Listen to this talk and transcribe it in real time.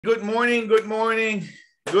Good morning, good morning,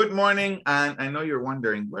 good morning. And I know you're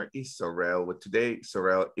wondering, where is Sorrel? Well, today,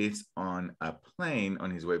 Sorrel is on a plane on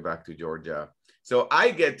his way back to Georgia. So I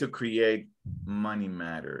get to create Money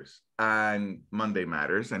Matters and Monday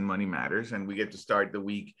Matters and Money Matters. And we get to start the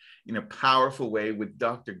week in a powerful way with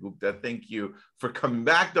Dr. Gupta. Thank you for coming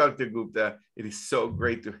back, Dr. Gupta. It is so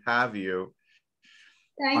great to have you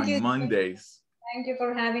on Mondays. Thank you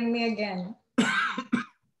for having me again. All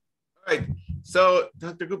right. So,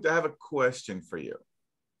 Dr. Gupta, I have a question for you.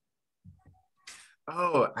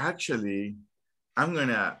 Oh, actually, I'm going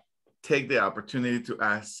to take the opportunity to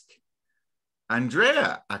ask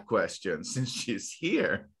Andrea a question since she's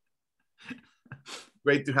here.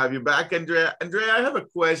 Great to have you back, Andrea. Andrea, I have a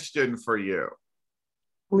question for you.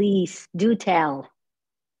 Please do tell.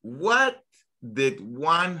 What did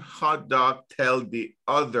one hot dog tell the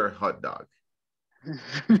other hot dog?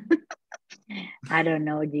 I don't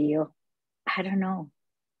know, Gio. I don't know.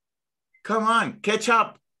 Come on, catch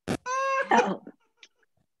up. Oh.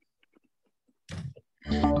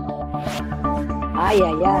 Ay,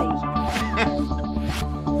 ay, ay.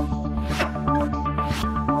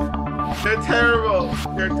 They're terrible.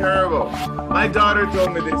 They're terrible. My daughter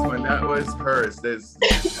told me this one. That was hers. I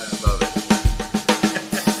love it.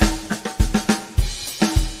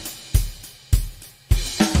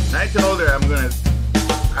 I told her I'm gonna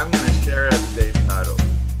share it today's Huddle.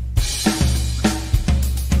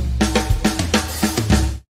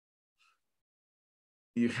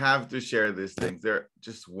 You have to share these things. They're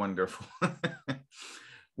just wonderful.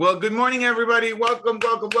 Well, good morning, everybody. Welcome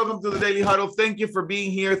to the Daily Huddle. Thank you for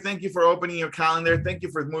being here. Thank you for opening your calendar. Thank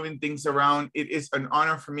you for moving things around. It is an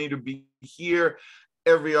honor for me to be here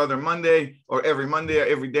every other Monday or every Monday or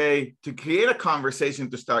every day to create a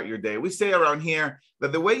conversation to start your day. We say around here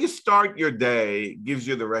that the way you start your day gives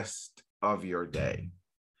you the rest of your day,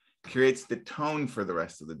 creates the tone for the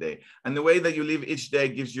rest of the day. And the way that you live each day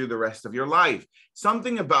gives you the rest of your life.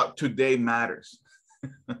 Something about today matters.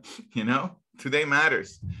 You know, today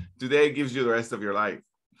matters. Today gives you the rest of your life.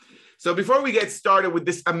 So before we get started with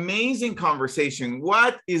this amazing conversation,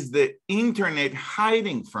 what is the internet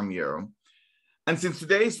hiding from you? And since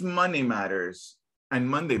today's Money Matters and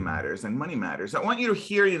Monday Matters and Money Matters, I want you to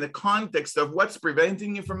hear in the context of what's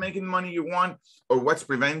preventing you from making the money you want, or what's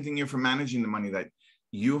preventing you from managing the money that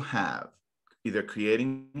you have, either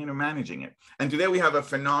creating it or managing it. And today we have a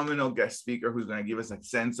phenomenal guest speaker who's going to give us a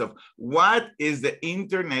sense of what is the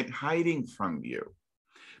internet hiding from you.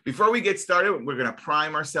 Before we get started, we're going to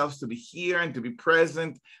prime ourselves to be here and to be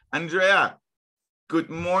present. Andrea, good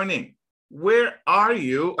morning. Where are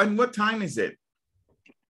you and what time is it?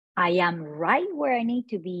 I am right where I need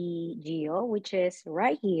to be, Gio, which is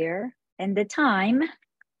right here. And the time,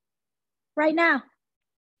 right now.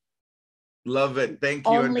 Love it. Thank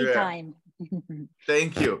you, Only Andrea. time.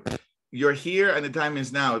 Thank you. You're here and the time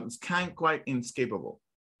is now. It's quite inescapable.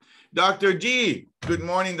 Dr. G, good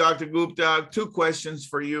morning, Dr. Gupta. 2 questions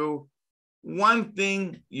for you. One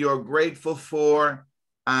thing you're grateful for,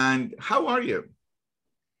 and how are you?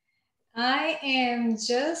 I am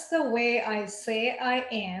just the way I say I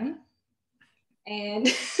am. And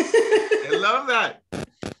I love that.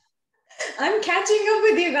 I'm catching up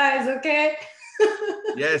with you guys, okay?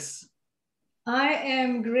 Yes. I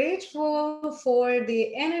am grateful for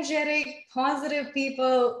the energetic, positive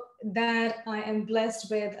people that I am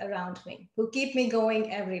blessed with around me, who keep me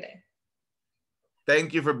going every day.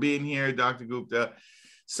 Thank you for being here, Dr. Gupta.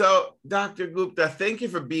 So, Dr. Gupta, thank you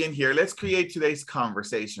for being here. Let's create today's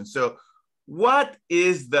conversation. So, what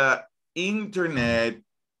is the internet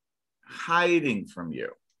hiding from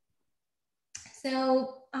you?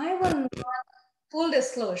 So, I will not, full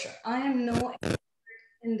disclosure, I am no expert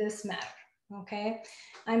in this matter. Okay,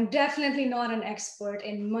 I'm definitely not an expert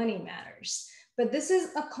in money matters, but this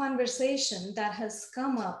is a conversation that has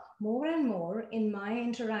come up more and more in my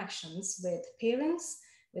interactions with parents,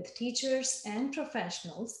 with teachers and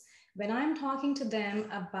professionals when I'm talking to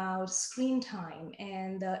them about screen time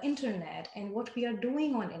and the internet and what we are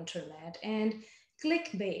doing on internet and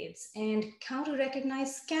clickbaits and how to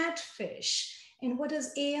recognize catfish and what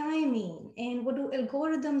does AI mean and what do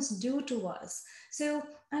algorithms do to us. So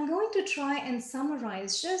I'm going to try and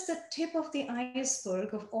summarize just the tip of the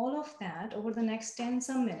iceberg of all of that over the next 10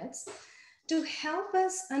 some minutes to help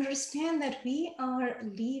us understand that we are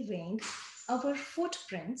leaving our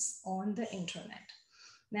footprints on the internet.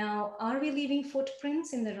 Now, are we leaving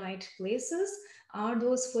footprints in the right places? Are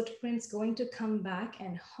those footprints going to come back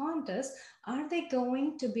and haunt us? Are they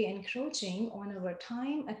going to be encroaching on our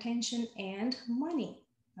time, attention, and money?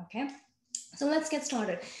 Okay. So let's get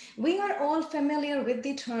started. We are all familiar with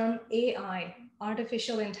the term AI,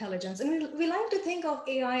 artificial intelligence. And we like to think of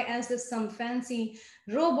AI as this some fancy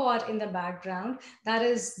robot in the background that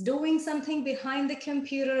is doing something behind the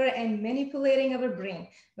computer and manipulating our brain.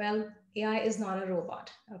 Well, AI is not a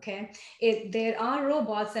robot, okay? There are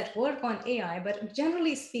robots that work on AI, but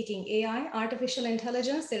generally speaking, AI, artificial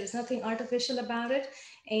intelligence, there is nothing artificial about it.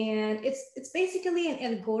 And it's basically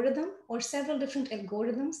an algorithm or several different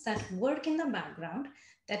algorithms that work in the background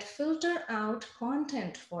that filter out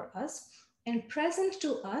content for us and present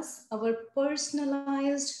to us our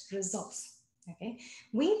personalized results. Okay,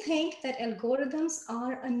 we think that algorithms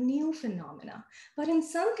are a new phenomena, but in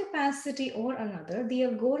some capacity or another, the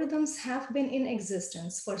algorithms have been in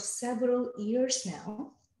existence for several years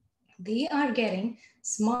now. They are getting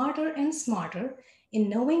smarter and smarter in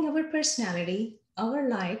knowing our personality, our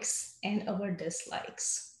likes, and our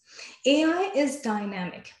dislikes. AI is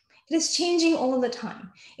dynamic. It is changing all the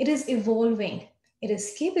time. It is evolving. It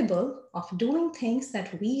is capable of doing things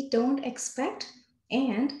that we don't expect,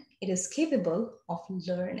 and it is capable of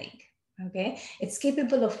learning. Okay, it's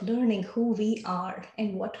capable of learning who we are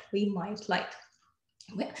and what we might like.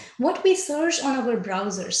 What we search on our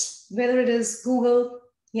browsers, whether it is Google,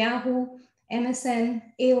 Yahoo, MSN,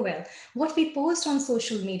 AOL, what we post on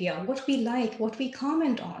social media, what we like, what we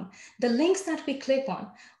comment on, the links that we click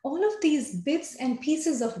on, all of these bits and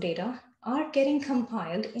pieces of data are getting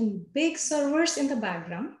compiled in big servers in the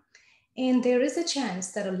background. And there is a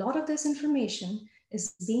chance that a lot of this information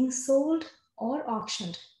is being sold or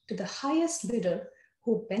auctioned to the highest bidder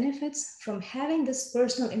who benefits from having this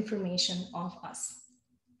personal information of us.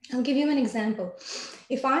 I'll give you an example.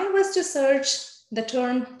 If I was to search the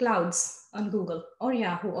term clouds on Google or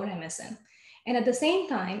Yahoo or MSN, and at the same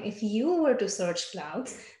time, if you were to search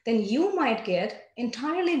clouds, then you might get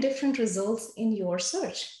entirely different results in your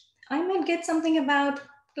search. I might get something about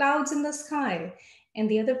clouds in the sky, and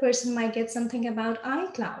the other person might get something about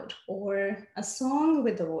iCloud or a song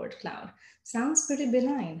with the word cloud. Sounds pretty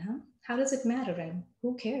benign, huh? How does it matter, and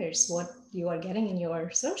who cares what you are getting in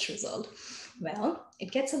your search result? Well,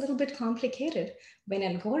 it gets a little bit complicated when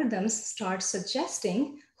algorithms start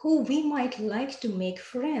suggesting who we might like to make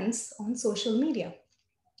friends on social media,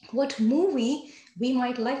 what movie we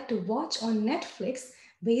might like to watch on Netflix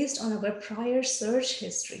based on our prior search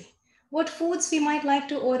history, what foods we might like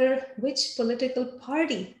to order, which political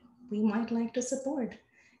party we might like to support.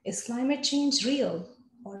 Is climate change real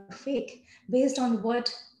or fake based on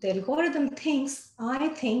what the algorithm thinks I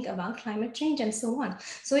think about climate change, and so on.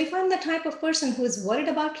 So if I'm the type of person who is worried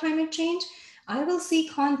about climate change, I will see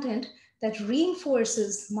content that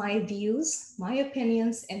reinforces my views, my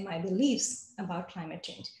opinions, and my beliefs about climate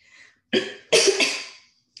change.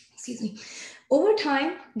 Excuse me. Over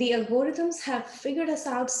time, the algorithms have figured us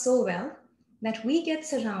out so well that we get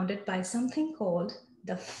surrounded by something called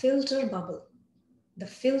the filter bubble. The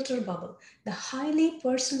filter bubble, the highly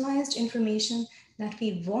personalized information that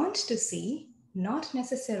we want to see, not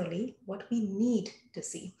necessarily what we need to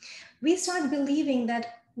see. We start believing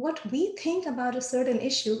that what we think about a certain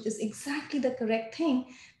issue is exactly the correct thing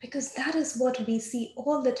because that is what we see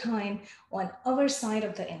all the time on our side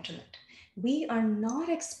of the internet. We are not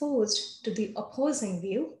exposed to the opposing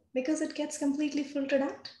view because it gets completely filtered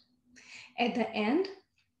out. At the end,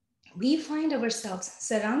 we find ourselves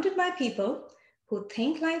surrounded by people who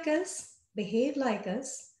think like us, behave like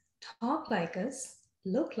us, talk like us,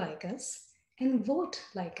 look like us, and vote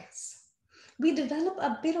like us. We develop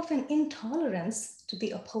a bit of an intolerance to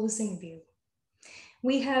the opposing view.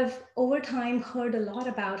 We have over time heard a lot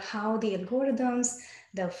about how the algorithms,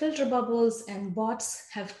 the filter bubbles, and bots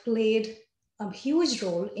have played a huge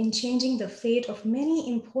role in changing the fate of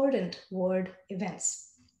many important world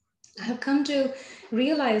events. I have come to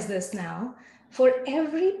realize this now. For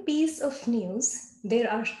every piece of news, there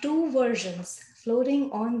are two versions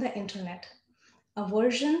floating on the internet. A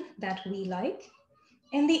version that we like,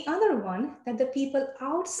 and the other one that the people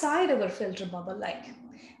outside our filter bubble like.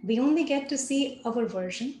 We only get to see our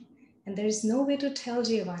version, and there is no way to tell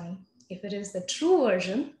Giovanni if it is the true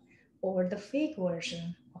version or the fake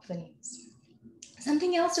version of the news.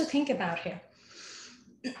 Something else to think about here.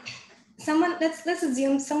 Let's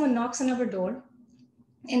assume someone knocks on our door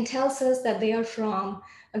and tells us that they are from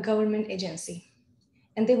a government agency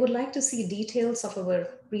and they would like to see details of our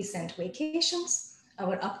recent vacations,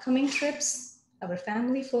 our upcoming trips, our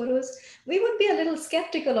family photos. We would be a little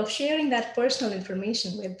skeptical of sharing that personal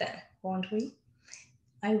information with them, won't we?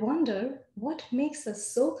 I wonder what makes us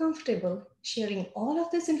so comfortable sharing all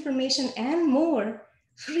of this information and more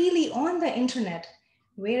freely on the internet,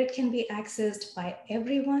 where it can be accessed by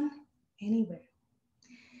everyone, anywhere.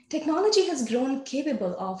 Technology has grown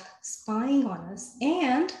capable of spying on us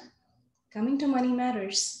and coming to money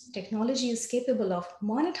matters, technology is capable of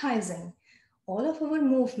monetizing all of our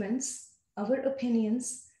movements, our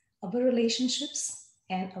opinions, our relationships,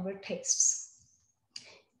 and our tastes.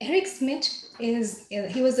 Eric Schmidt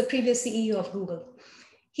he was the previous CEO of Google.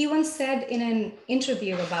 He once said in an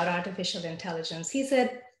interview about artificial intelligence, he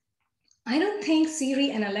said, "I don't think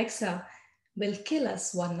Siri and Alexa will kill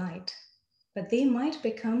us one night, but they might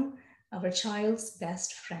become our child's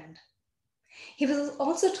best friend." He was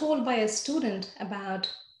also told by a student about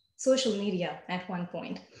social media at one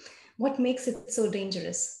point. What makes it so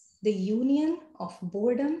dangerous? The union of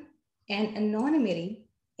boredom and anonymity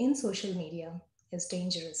in social media is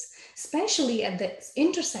dangerous, especially at the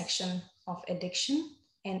intersection of addiction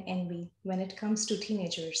and envy when it comes to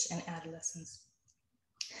teenagers and adolescents.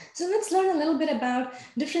 So let's learn a little bit about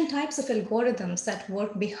different types of algorithms that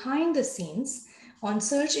work behind the scenes on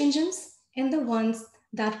search engines and the ones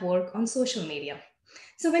that work on social media.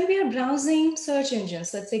 So when we are browsing search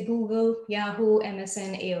engines, let's say Google, Yahoo,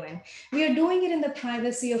 MSN, AOL, we are doing it in the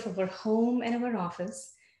privacy of our home and our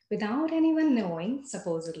office without anyone knowing,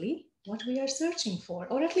 supposedly, what we are searching for,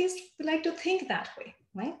 or at least we like to think that way,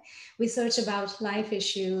 right? We search about life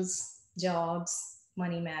issues, jobs,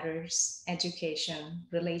 money matters, education,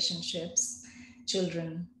 relationships,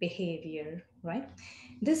 children, behavior, right?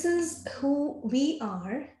 This is who we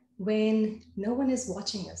are when no one is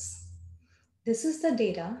watching us. This is the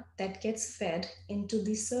data that gets fed into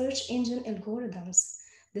the search engine algorithms.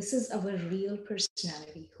 This is our real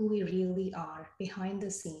personality, who we really are behind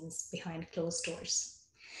the scenes, behind closed doors.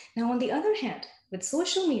 Now, on the other hand, with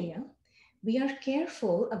social media, we are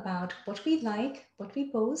careful about what we like, what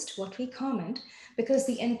we post, what we comment, because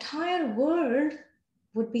the entire world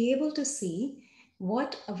would be able to see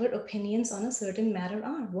what our opinions on a certain matter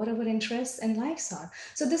are, what our interests and likes are.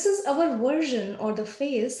 So this is our version or the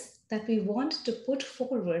face that we want to put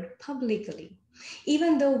forward publicly.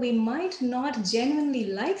 Even though we might not genuinely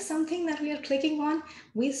like something that we are clicking on,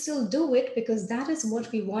 we still do it because that is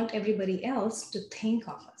what we want everybody else to think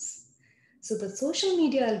of us. So the social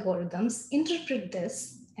media algorithms interpret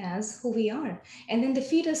this as who we are, and then they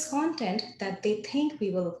feed us content that they think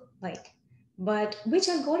we will like. But which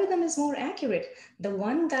algorithm is more accurate? The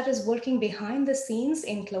one that is working behind the scenes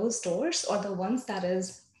in closed doors, or the ones that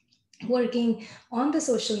is working on the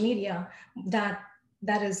social media that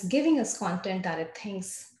is giving us content that it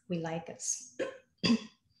thinks we like us?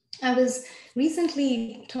 I was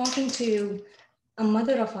recently talking to a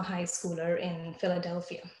mother of a high schooler in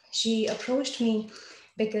Philadelphia. She approached me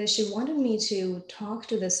because she wanted me to talk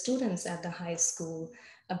to the students at the high school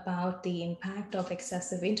about the impact of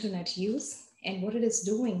excessive internet use and what it is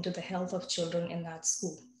doing to the health of children in that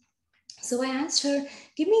school. So I asked her,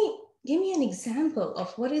 give me an example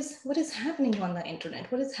of what is happening on the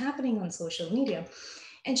internet, what is happening on social media.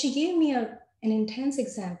 And she gave me an intense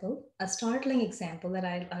example, a startling example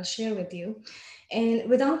that I'll share with you, and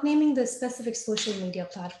without naming the specific social media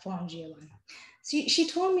platform, Giovanna. She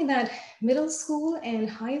told me that middle school and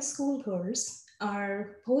high school girls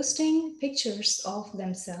are posting pictures of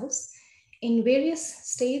themselves in various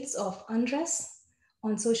states of undress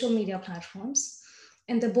on social media platforms.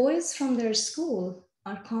 And the boys from their school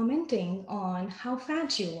are commenting on how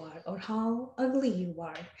fat you are or how ugly you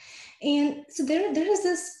are. And so there is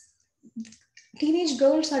this, teenage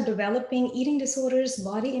girls are developing eating disorders,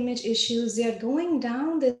 body image issues. They are going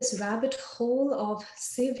down this rabbit hole of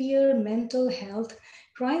severe mental health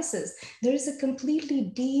crisis. There is a completely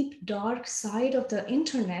deep, dark side of the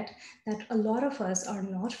internet that a lot of us are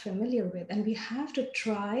not familiar with. And we have to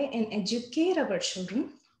try and educate our children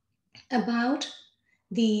about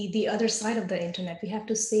the other side of the internet. We have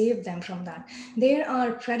to save them from that. There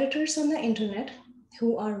are predators on the internet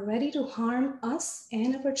who are ready to harm us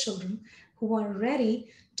and our children, who are ready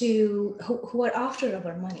to, who are after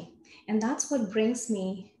our money. And that's what brings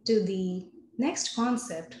me to the next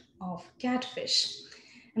concept of catfish.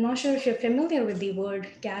 I'm not sure if you're familiar with the word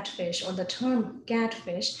catfish or the term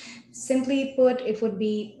catfish. Simply put, it would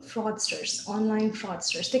be fraudsters, online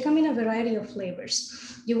fraudsters. They come in a variety of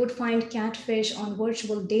flavors. You would find catfish on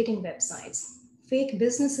virtual dating websites. Fake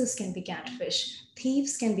businesses can be catfish.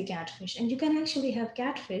 Thieves can be catfish. And you can actually have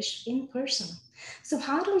catfish in person. So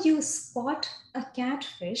how do you spot a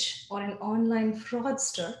catfish or an online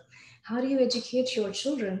fraudster? How do you educate your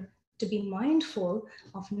children to be mindful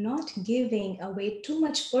of not giving away too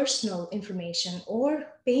much personal information or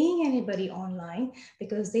paying anybody online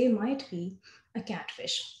because they might be a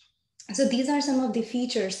catfish? So these are some of the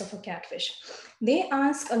features of a catfish. They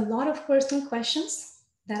ask a lot of personal questions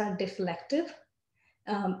that are deflective.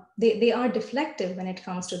 They are deflective when it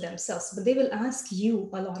comes to themselves, but they will ask you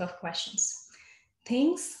a lot of questions.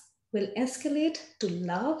 Things will escalate to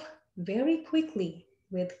love very quickly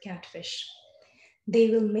with catfish. They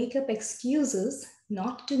will make up excuses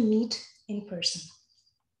not to meet in person.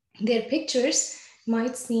 Their pictures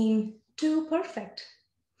might seem too perfect,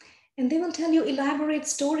 and they will tell you elaborate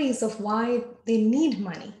stories of why they need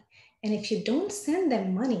money. And if you don't send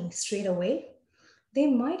them money straight away, they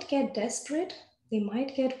might get desperate, they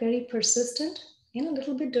might get very persistent and a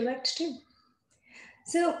little bit direct too.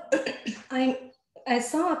 So I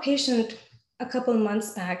saw a patient a couple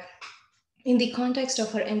months back in the context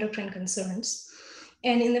of her endocrine concerns.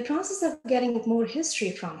 And in the process of getting more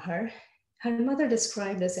history from her, her mother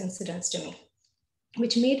described this incident to me,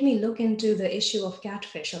 which made me look into the issue of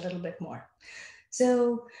catfish a little bit more.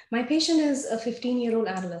 So my patient is a 15-year-old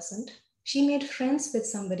adolescent. She made friends with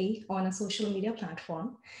somebody on a social media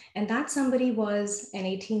platform, and that somebody was an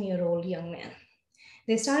 18-year-old young man.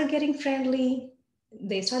 They started getting friendly.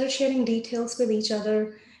 They started sharing details with each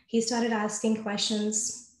other. He started asking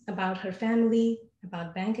questions about her family,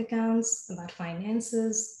 about bank accounts, about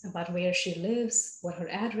finances, about where she lives, what her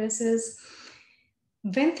address is.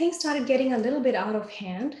 When things started getting a little bit out of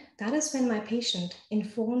hand, that is when my patient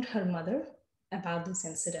informed her mother about this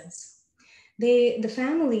incidents. The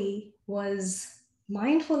family was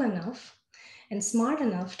mindful enough and smart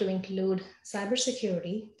enough to include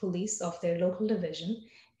cybersecurity police of their local division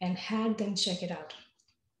and had them check it out.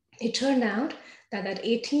 It turned out that that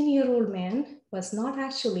 18-year-old man was not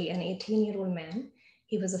actually an 18-year-old man.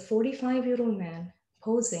 He was a 45-year-old man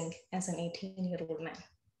posing as an 18-year-old man.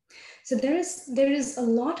 So there is a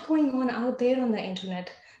lot going on out there on the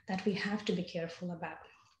internet that we have to be careful about.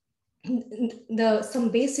 Some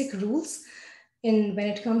basic rules when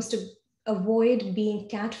it comes to avoid being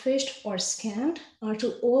catfished or scammed are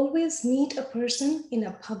to always meet a person in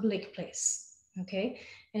a public place, okay?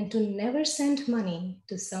 And to never send money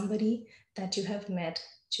to somebody that you have met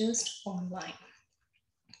just online.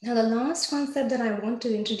 Now, the last concept that I want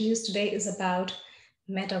to introduce today is about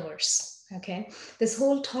metaverse, okay? This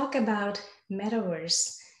whole talk about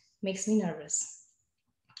metaverse makes me nervous.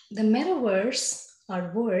 The metaverse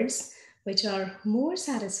are words which are more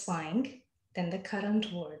satisfying than the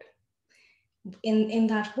current word. In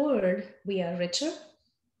that word, we are richer,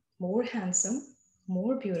 more handsome,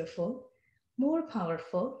 more beautiful, more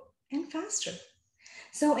powerful, and faster.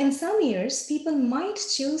 So in some years, people might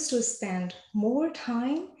choose to spend more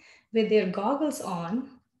time with their goggles on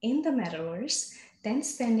in the metaverse than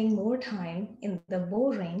spending more time in the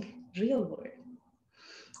boring real world.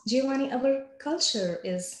 Giovanni, our culture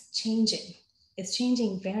is changing. It's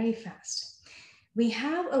changing very fast. We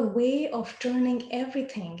have a way of turning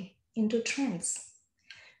everything into trends.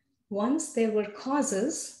 Once there were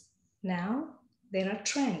causes, now there are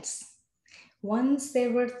trends. Once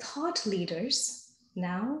there were thought leaders,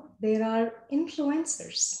 now there are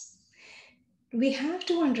influencers. We have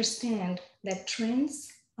to understand that trends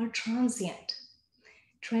are transient.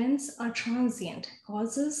 Trends are transient,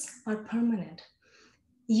 causes are permanent.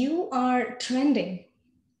 You are trending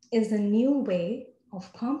is a new way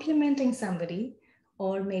of complimenting somebody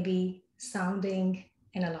or maybe sounding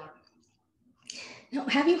an alarm. Now,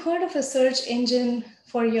 have you heard of a search engine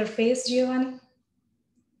for your face, Giovanni?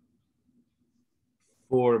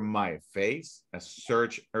 For my face? A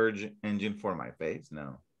search engine for my face?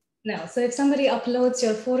 No. No. So if somebody uploads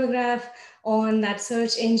your photograph on that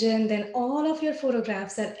search engine, then all of your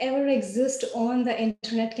photographs that ever exist on the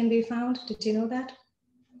internet can be found. Did you know that?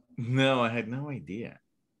 No, I had no idea.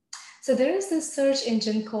 So there is this search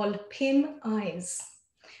engine called PIM Eyes.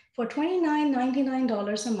 For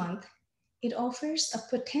 $29.99 a month, it offers a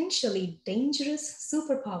potentially dangerous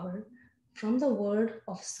superpower from the world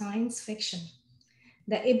of science fiction.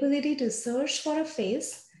 The ability to search for a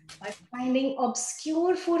face by finding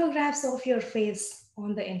obscure photographs of your face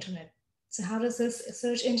on the internet. So how does this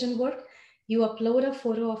search engine work? You upload a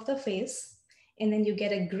photo of the face, and then you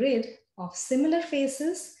get a grid of similar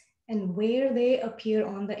faces and where they appear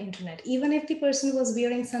on the internet. Even if the person was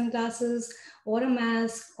wearing sunglasses or a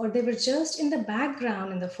mask, or they were just in the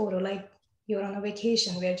background in the photo, like you're on a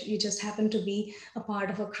vacation where you just happen to be a part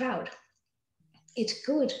of a crowd, it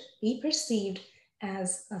could be perceived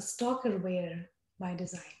as a stalkerware by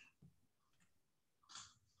design.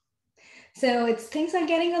 So things are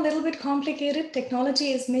getting a little bit complicated.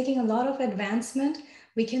 Technology is making a lot of advancement.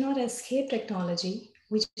 We cannot escape technology.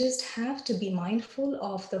 We just have to be mindful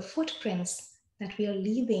of the footprints that we are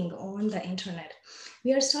leaving on the internet.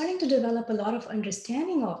 We are starting to develop a lot of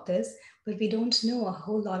understanding of this, but we don't know a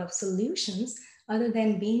whole lot of solutions other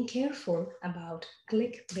than being careful about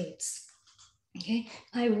clickbaits. Okay,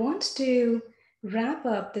 I want to wrap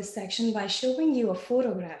up this section by showing you a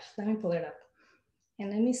photograph. Let me pull it up. And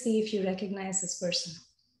let me see if you recognize this person.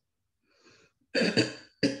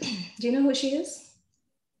 Do you know who she is?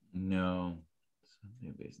 No.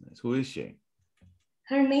 Business. Who is she?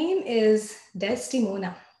 Her name is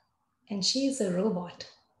Desdemona, and she is a robot.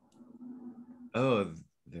 Oh,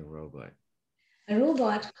 the robot. A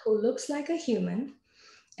robot who looks like a human,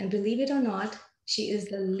 and believe it or not, she is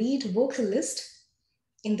the lead vocalist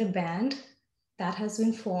in the band that has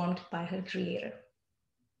been formed by her creator.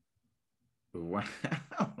 Wow.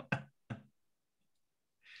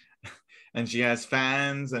 And she has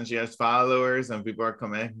fans and she has followers and people are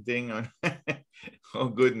commenting on. Oh,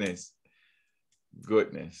 goodness.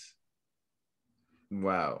 Goodness.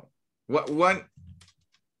 Wow.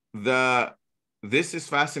 This is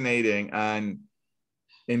fascinating. And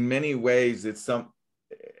in many ways, it's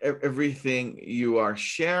everything you are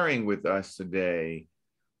sharing with us today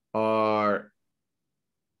are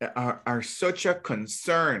such a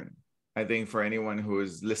concern, I think, for anyone who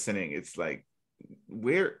is listening. It's like,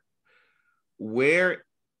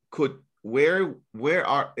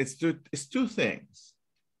 it's two things.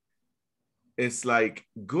 It's like,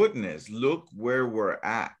 goodness, look where we're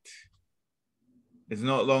at. It's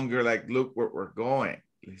no longer like, look where we're going.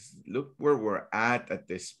 Look where we're at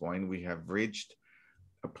this point. We have reached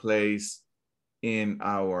a place in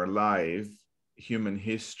our life, human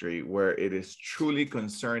history, where it is truly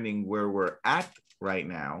concerning where we're at right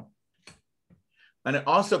now. And it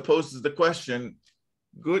also poses the question,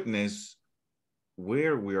 goodness,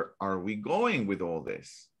 where are we going with all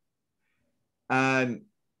this? And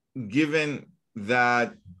given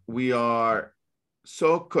that we are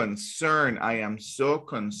so concerned, I am so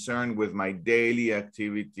concerned with my daily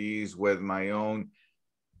activities, with my own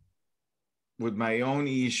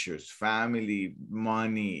issues, family,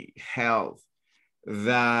 money, health,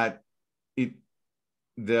 that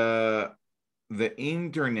the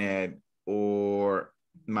internet or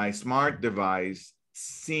my smart device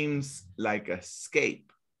seems like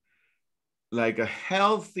escape, like a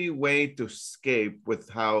healthy way to escape with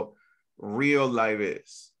how real life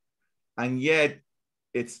is. And yet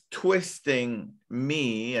it's twisting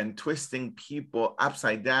me and twisting people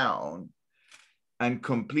upside down and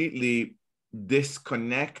completely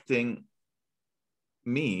disconnecting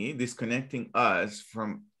us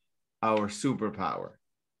from our superpower.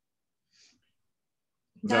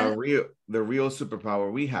 The real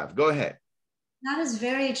superpower we have. Go ahead. That is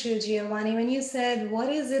very true, Giovanni. When you said, what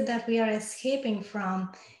is it that we are escaping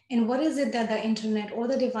from? And what is it that the internet or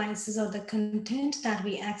the devices or the content that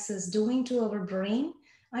we access doing to our brain?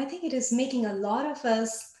 I think it is making a lot of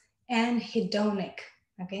us anhedonic.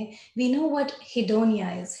 Okay. We know what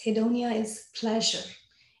hedonia is. Hedonia is pleasure.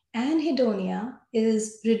 Anhedonia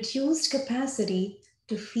is reduced capacity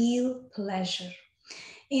to feel pleasure.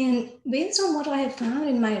 And based on what I have found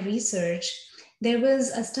in my research, there was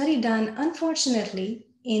a study done, unfortunately,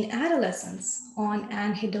 in adolescents on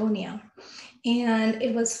anhedonia. And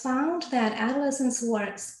it was found that adolescents who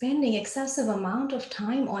are spending excessive amount of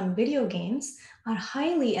time on video games are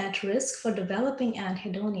highly at risk for developing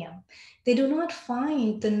anhedonia. They do not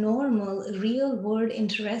find the normal real world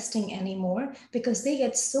interesting anymore because they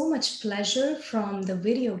get so much pleasure from the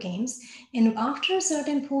video games. And after a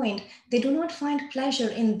certain point, they do not find pleasure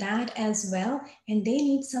in that as well. And they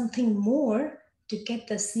need something more to get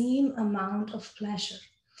the same amount of pleasure.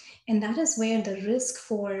 And that is where the risk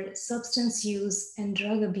for substance use and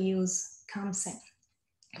drug abuse comes in.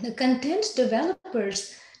 The content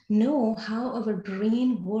developers know how our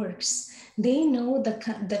brain works. They know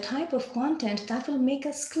the type of content that will make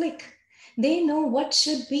us click. They know what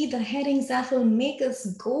should be the headings that will make us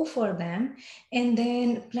go for them, and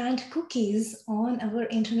then plant cookies on our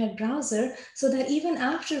internet browser so that even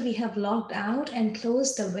after we have logged out and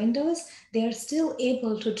closed the windows, they are still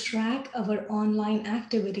able to track our online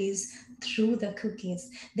activities through the cookies.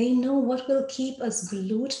 They know what will keep us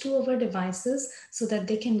glued to our devices so that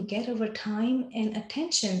they can get our time and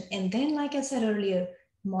attention. And then, like I said earlier,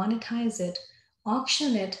 monetize it,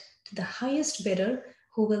 auction it to the highest bidder,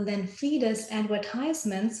 who will then feed us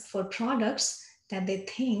advertisements for products that they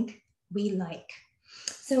think we like.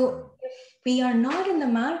 So if we are not in the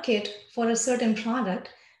market for a certain product,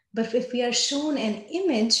 but if we are shown an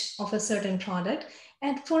image of a certain product,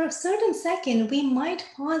 and for a certain second, we might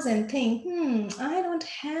pause and think, I don't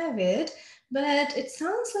have it, but it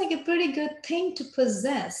sounds like a pretty good thing to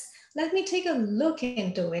possess. Let me take a look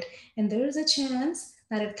into it. And there is a chance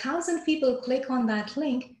that if 1,000 people click on that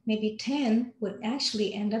link, maybe 10 would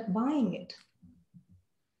actually end up buying it.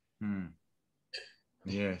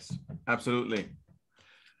 Yes, absolutely.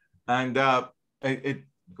 And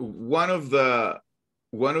one of the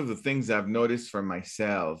things I've noticed for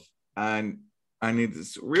myself, and And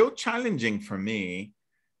it's real challenging for me.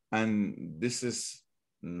 And this is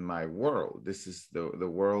my world. This is the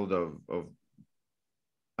world of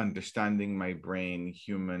understanding my brain,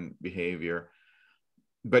 human behavior.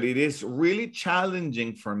 But it is really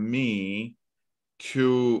challenging for me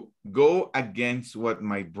to go against what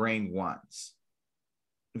my brain wants.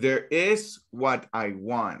 There is what I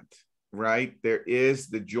want, right? There is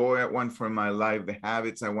the joy I want for my life, the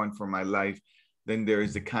habits I want for my life. Then there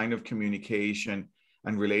is the kind of communication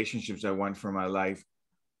and relationships I want for my life.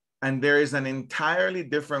 And there is an entirely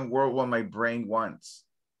different world what my brain wants.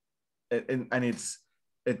 And it's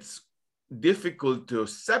difficult to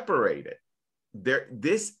separate it.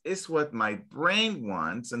 This is what my brain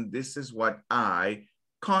wants, and this is what I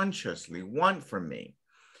consciously want for me.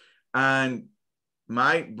 And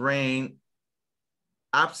my brain,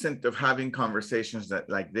 absent of having conversations that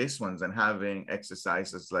like this ones and having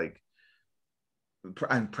exercises like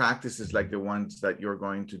and practices like the ones that you're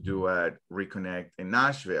going to do at Reconnect in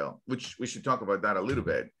Nashville, which we should talk about that a little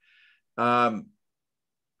bit.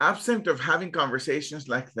 Absent of having conversations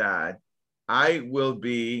like that, I will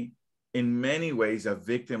be in many ways a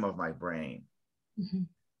victim of my brain. Mm-hmm.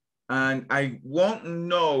 And I won't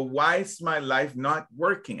know why is my life not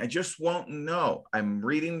working. I just won't know. I'm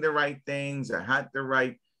reading the right things. I had the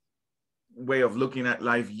right way of looking at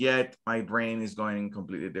life, yet my brain is going in a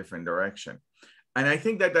completely different direction. And I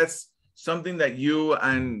think that that's something that you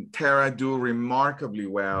and Tara do remarkably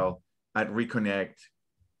well at Reconnect.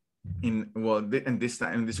 And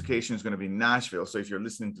this occasion is going to be Nashville. So if you're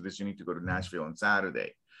listening to this, you need to go to Nashville on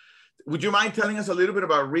Saturday. Would you mind telling us a little bit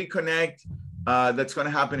about Reconnect that's going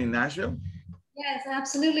to happen in Nashville? Yes,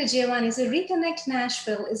 absolutely, Giovanni. So Reconnect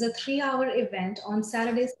Nashville is a 3-hour event on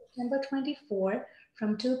Saturday, September 24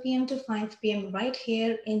 from 2 p.m. to 5 p.m. right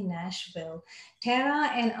here in Nashville. Tara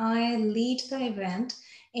and I lead the event,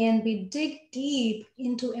 and we dig deep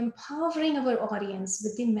into empowering our audience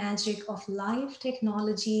with the magic of life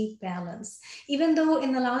technology balance. Even though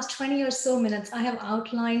in the last 20 or so minutes, I have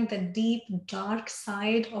outlined the deep, dark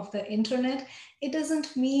side of the internet, it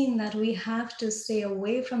doesn't mean that we have to stay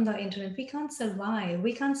away from the internet. We can't survive.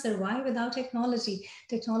 We can't survive without technology.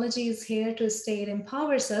 Technology is here to stay. It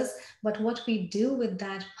empowers us, but what we do with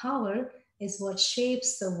that power is what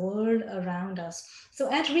shapes the world around us.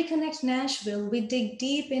 So at Reconnect Nashville, we dig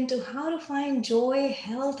deep into how to find joy,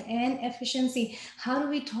 health, and efficiency. How do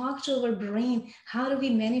we talk to our brain? How do we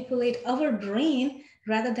manipulate our brain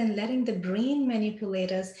rather than letting the brain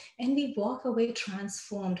manipulate us? And we walk away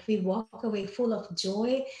transformed. We walk away full of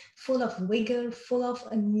joy, full of vigor, full of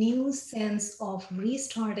a new sense of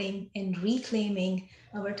restarting and reclaiming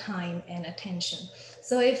our time and attention.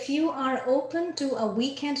 So if you are open to a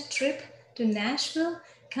weekend trip to Nashville,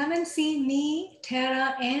 come and see me,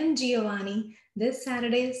 Tara, and Giovanni this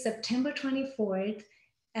Saturday, September 24th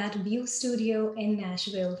at View Studio in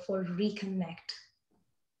Nashville for Reconnect.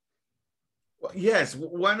 Well, yes,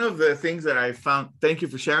 one of the things that I found, thank you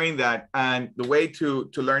for sharing that. And the way to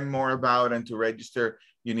learn more about and to register,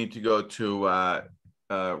 you need to go to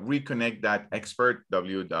reconnect.expert,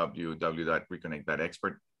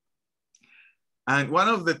 www.reconnect.expert. And one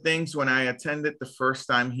of the things when I attended the first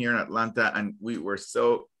time here in Atlanta, and we were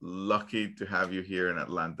so lucky to have you here in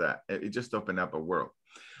Atlanta, it just opened up a world.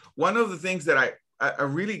 One of the things that I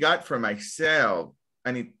really got for myself,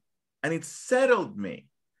 and it settled me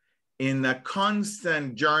in a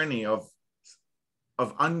constant journey of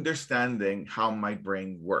understanding how my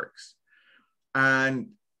brain works.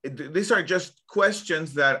 And these are just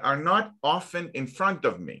questions that are not often in front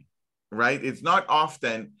of me, right? It's not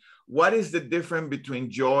often, what is the difference between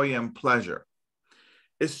joy and pleasure?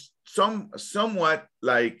 It's somewhat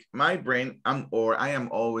like my brain, I am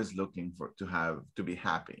always looking to be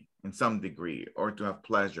happy in some degree or to have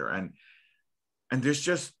pleasure. And there's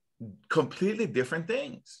just completely different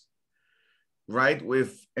things, right?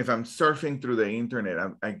 If I'm surfing through the internet,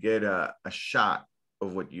 I get a shot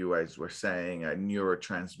of what you guys were saying, a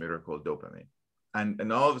neurotransmitter called dopamine.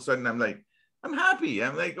 And all of a sudden I'm like, I'm happy.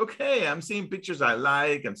 I'm like, okay, I'm seeing pictures I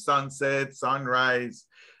like and sunset, sunrise,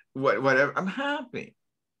 whatever. I'm happy.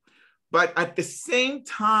 But at the same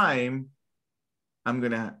time, I'm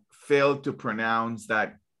going to fail to pronounce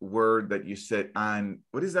that word that you said. And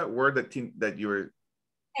what is that word that you were?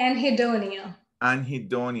 Anhedonia.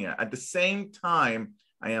 Anhedonia. At the same time,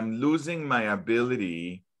 I am losing my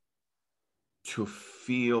ability to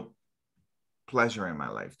feel pleasure in my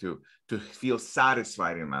life, to feel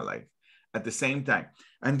satisfied in my life at the same time.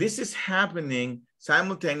 And this is happening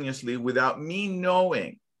simultaneously without me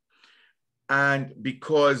knowing. And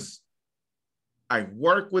because I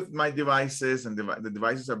work with my devices and the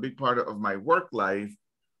devices are a big part of my work life,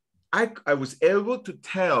 I was able to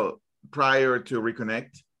tell prior to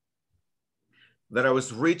Reconnect that I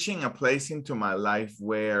was reaching a place into my life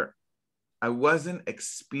where I wasn't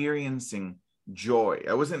experiencing joy.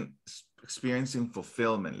 I wasn't experiencing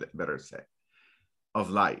fulfillment, better say, of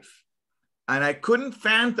life. And I couldn't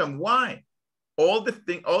fathom why. All the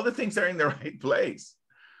things are in the right place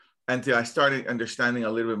until I started understanding a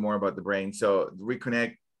little bit more about the brain. So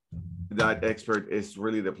Reconnect, that expert, is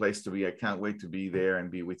really the place to be. I can't wait to be there and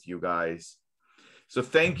be with you guys. So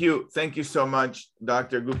thank you so much,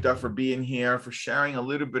 Dr. Gupta, for being here, for sharing a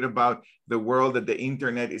little bit about the world that the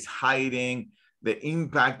internet is hiding, the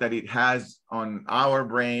impact that it has on our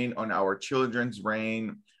brain, on our children's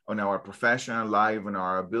brain, on our professional life, on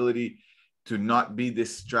our ability to not be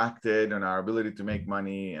distracted, on our ability to make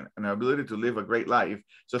money, and our ability to live a great life.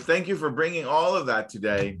 So thank you for bringing all of that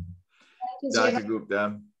today, Dr.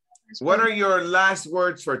 Gupta. What are your last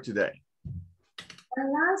words for today? Our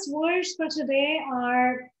last words for today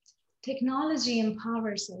are technology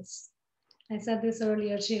empowers us. I said this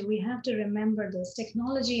earlier too. We have to remember this.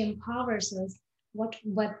 Technology empowers us. What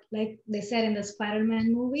like they said in the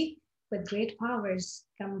Spider-Man movie, with great powers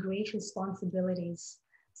come great responsibilities.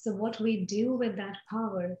 So what we do with that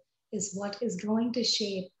power is what is going to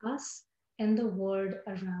shape us and the world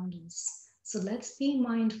around us. So let's be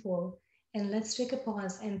mindful and let's take a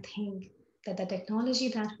pause and think that the technology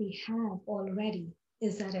that we have already,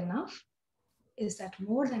 is that enough? Is that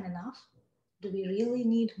more than enough? Do we really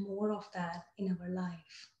need more of that in our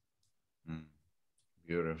life?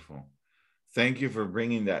 Beautiful. Thank you for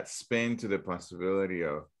bringing that spin to the possibility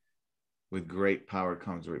of with great power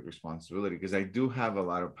comes with responsibility, because I do have a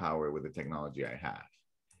lot of power with the technology I have.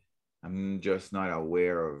 I'm just not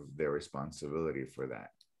aware of the responsibility for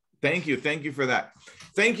that. Thank you for that.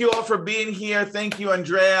 Thank you all for being here. Thank you,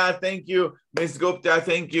 Andrea. Thank you, Ms. Gupta.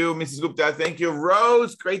 Thank you, Mrs. Gupta. Thank you,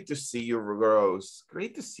 Rose. Great to see you, Rose.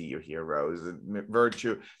 Great to see you here, Rose.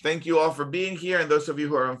 Virtue. Thank you all for being here. And those of you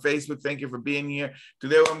who are on Facebook, thank you for being here.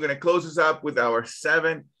 Today, I'm going to close this up with our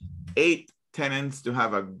 8 tenets to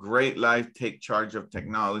have a great life. Take charge of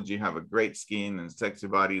technology, have a great skin and sexy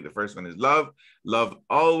body. The first one is love. Love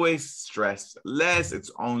always, stress less.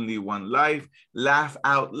 It's only one life. Laugh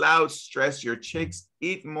out loud, stress your chicks,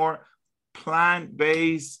 eat more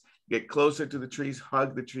plant-based, get closer to the trees,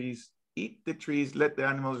 hug the trees, eat the trees, let the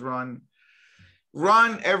animals run.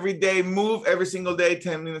 Run every day, move every single day,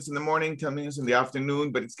 10 minutes in the morning, 10 minutes in the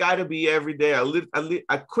afternoon, but it's got to be every day.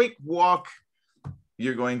 A quick walk.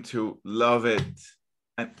 You're going to love it.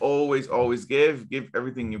 And always give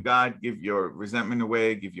everything you got. Give your resentment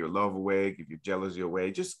away, give your love away, give your jealousy away.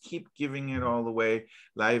 Just keep giving it all away.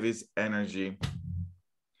 Life is energy.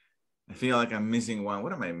 I feel like I'm missing one.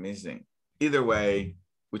 What am I missing? Either way,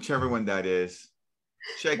 whichever one that is,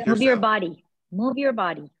 check yourself. Move your body. Move your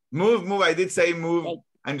body. Move. I did say move.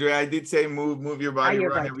 Andrea, I did say move your body,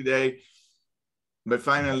 run every day. But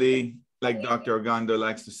finally, like Dr. Ogando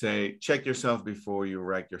likes to say, check yourself before you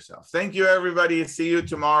wreck yourself. Thank you, everybody. See you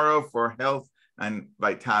tomorrow for Health and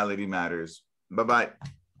Vitality Matters. Bye-bye.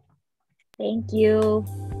 Thank you.